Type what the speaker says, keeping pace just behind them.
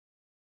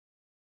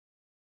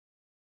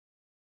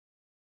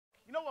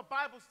know what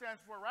Bible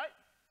stands for, right?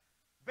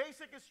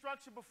 Basic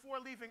instruction before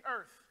leaving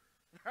earth,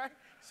 right?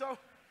 So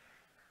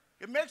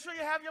make sure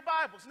you have your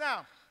Bibles.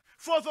 Now,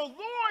 for the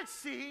Lord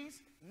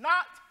sees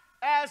not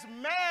as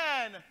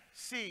man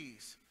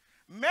sees.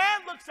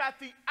 Man looks at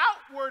the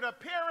outward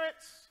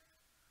appearance,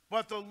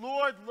 but the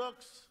Lord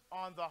looks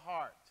on the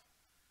heart.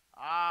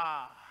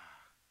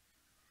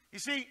 You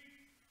see,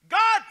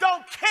 God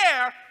don't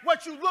care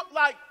what you look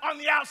like on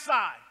the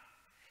outside.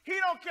 He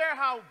don't care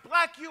how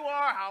black you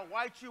are, how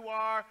white you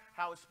are,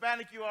 how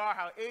Hispanic you are,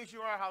 how Asian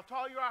you are, how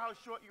tall you are, how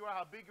short you are,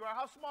 how big you are,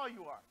 how small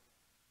you are.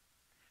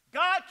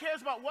 God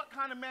cares about what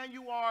kind of man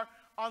you are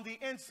on the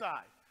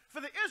inside. For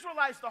the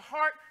Israelites, the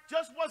heart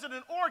just wasn't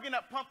an organ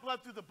that pumped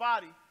blood through the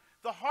body.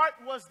 The heart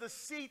was the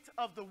seat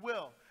of the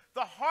will.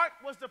 The heart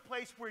was the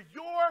place where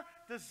your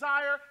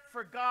desire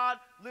for God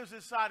lives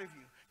inside of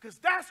you. Because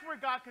that's where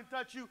God can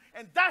touch you,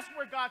 and that's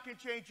where God can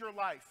change your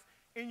life,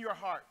 in your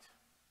heart.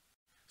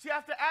 So you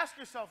have to ask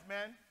yourself,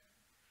 man,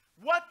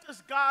 what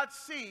does God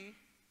see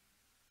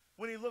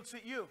when he looks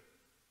at you?